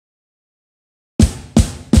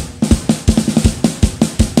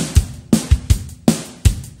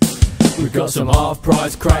We've got some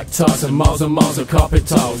half-price crack tires and miles of carpet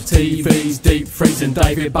tiles, TVs, deep freezing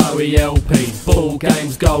David Bowie LPs, ball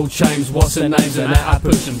games, gold chains, what's her names, and out I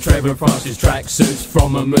push them Trevor Francis tracksuits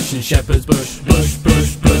from a mush and Shepherd's Bush. Bush,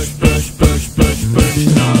 bush, bush, bush, bush, bush, bush.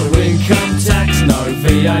 No income tax, no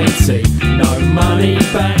VAT, no money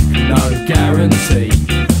back, no guarantee.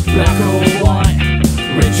 Black or white,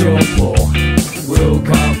 rich or poor, we'll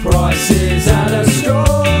cut prices at a straw.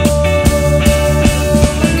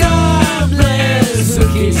 God bless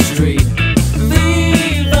Hooky Street,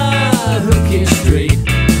 viva Hooky Street,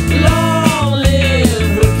 long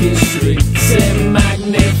live Hooky Street. C'est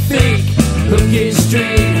magnifique, Hooky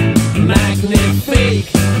Street, magnifique,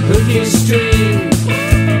 Hooky Street,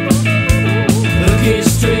 Hooky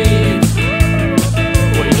Street,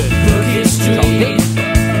 Hooky Street,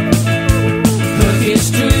 Hooky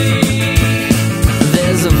Street.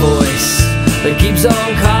 There's a voice that keeps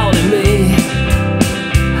on calling me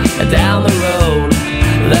down the road,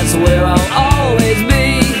 that's where I'll always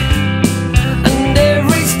be. And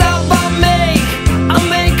every stop I make, I'm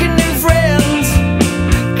making new friends.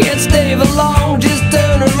 Can't stay for long, just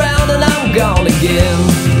turn around and I'm gone again.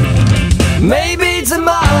 Maybe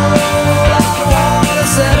tomorrow I'll wanna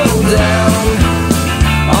settle down.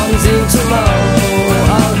 Until tomorrow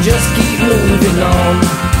I'll just keep moving on.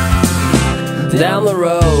 Down the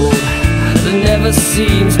road that never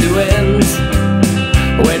seems to end,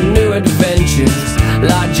 when new adventures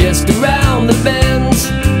lie just around the bend.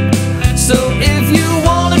 So if you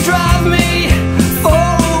wanna drive me for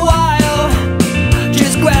a while,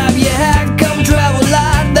 just grab your hat, come travel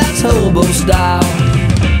light, that's hobo style.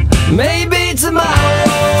 Maybe tomorrow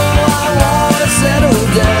I wanna settle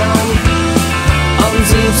down.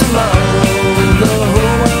 Until tomorrow the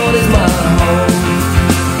whole world is my home.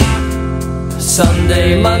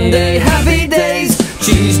 Sunday, Monday, happy days.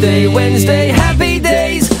 Tuesday, Wednesday, happy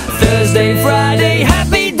days. Thursday, Friday,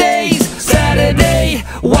 happy days. Saturday,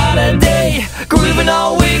 what a day, grooving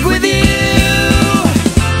all week with you.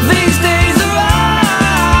 These days are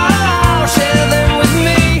ours, share them with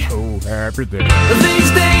me. Oh, happy day.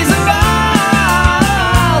 These days are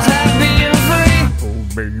ours, happy and free. Oh,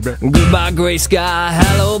 baby. Goodbye grey sky,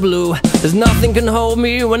 hello blue. There's nothing can hold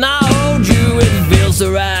me when I hold you. It feels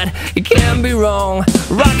so right, it can't be wrong.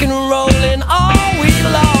 Rock and rollin' all week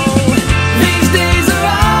long. These days are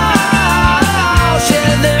ours,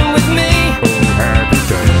 share them with me. Oh, happy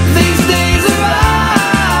day. These days are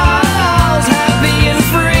ours, happy and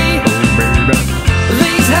free. Oh, baby.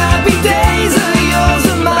 These happy days are yours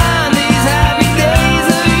and mine. These happy days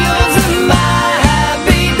are yours and my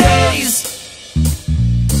happy days.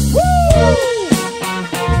 Woo!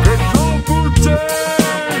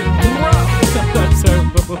 That's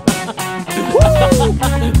terrible. Oh,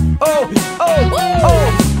 oh, oh,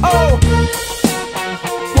 oh.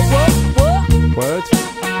 What? What?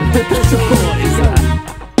 What is that?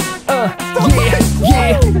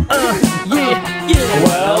 Yeah.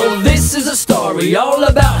 Well, this is a story all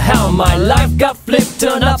about how my life got flipped,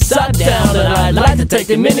 turned upside down. And I'd like to take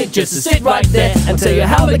a minute just to sit right there and tell you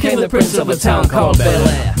how I became the prince of a town called Bel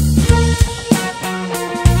Air.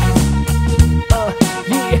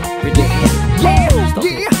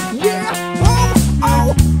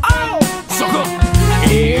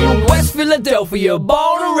 In West Philadelphia,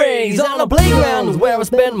 born and raised on a playground is where I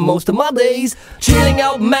spent most of my days. Chilling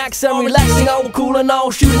out max and relaxing, all cool and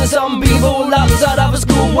all, shooting some people outside of a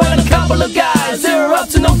school. When a couple of guys, they were up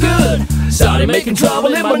to no good, started making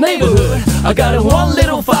trouble in my neighborhood. I got in one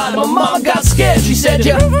little fight, my mom got scared. She said,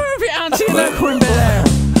 "You auntie, there."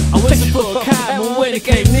 I went to put a cab, and when it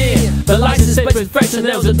came near, the license plate was fresh and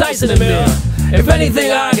there was a dice in the mirror. If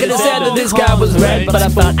anything, I could have said that this guy was red, but I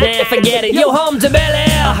thought, forget it, yo, home to Bel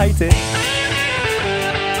Air. I hate it.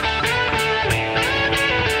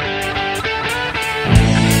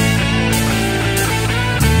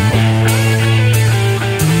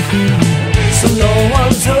 So no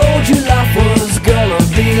one told you life was gonna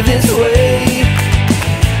be this way.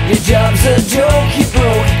 Your job's a joke, you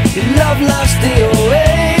broke, your love life's the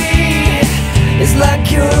way. It's like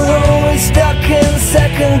you're always stuck in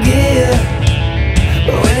second gear.